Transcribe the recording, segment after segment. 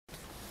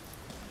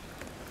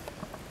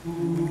When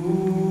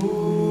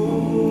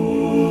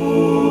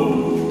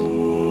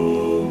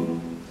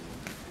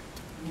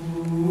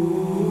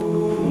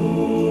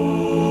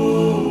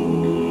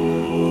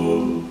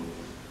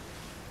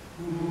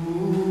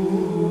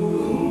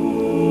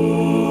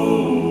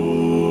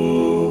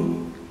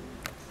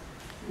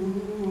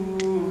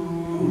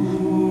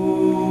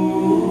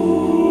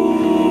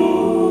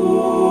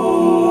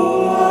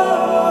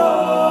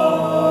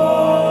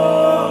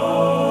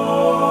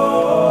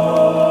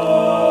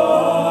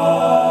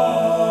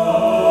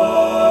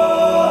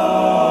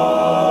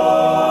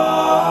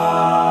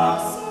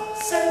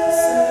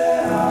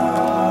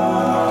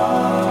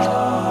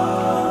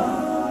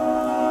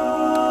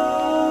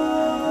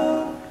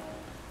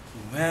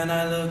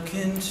I look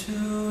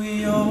into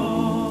your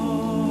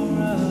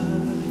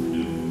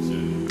eyes,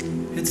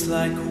 it's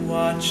like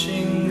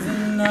watching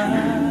the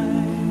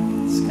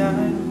night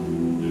sky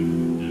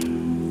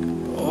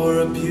or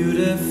a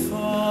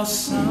beautiful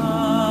sunrise.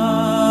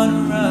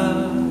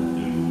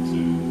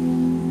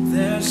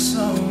 There's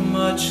so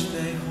much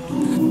they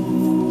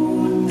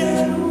hold,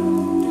 and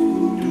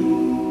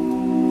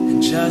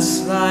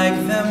just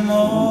like them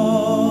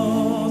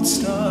old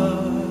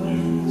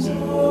stars, I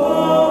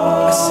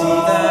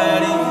see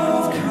that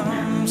you've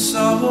come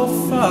so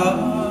far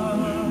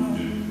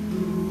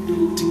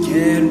to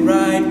get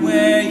right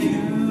where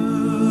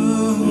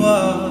you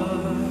are.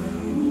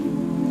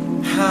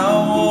 How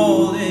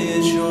old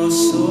is your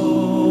soul?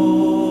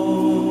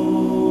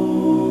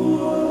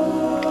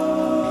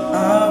 I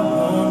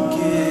won't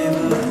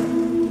give up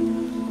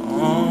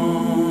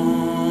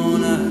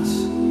on us,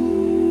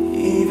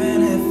 even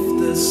if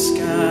the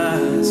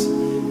skies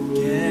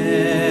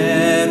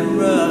get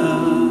rough.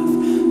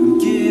 I'm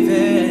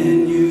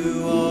giving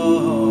you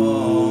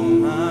all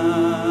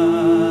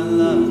my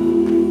love.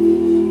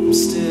 I'm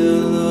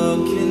still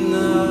looking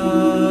up.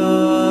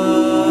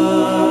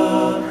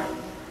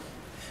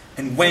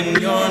 And when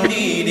you're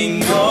needing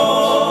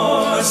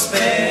more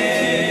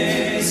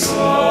space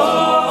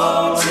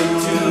to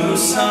do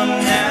some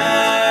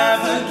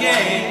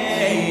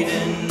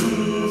navigating,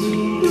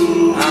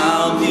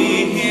 I'll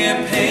be here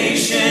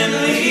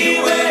patiently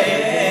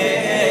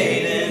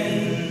waiting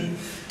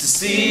to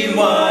see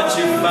what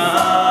you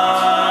find.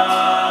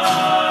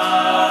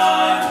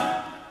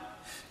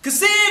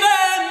 'Cause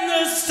even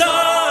the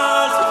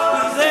stars,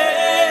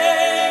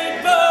 they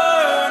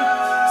burn,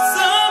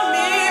 some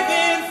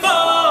even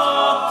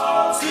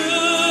fall to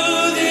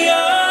the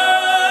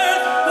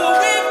earth. But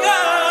we've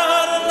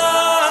got a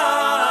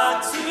lot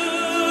to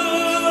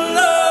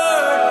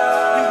learn,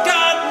 and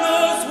God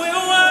knows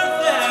we're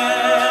worth it.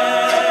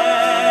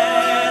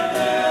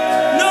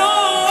 No,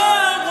 I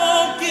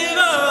won't give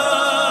up.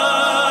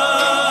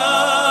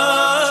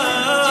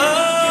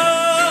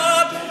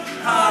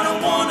 I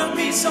don't wanna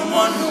be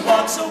someone who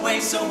walks away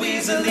so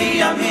easily.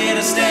 I'm here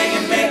to stay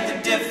and make the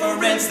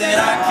difference that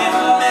I can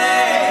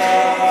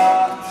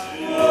make.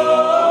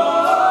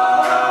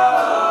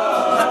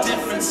 Our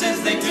differences,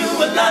 they do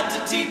a lot to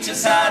teach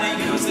us how to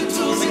use the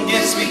tools and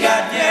gifts we got.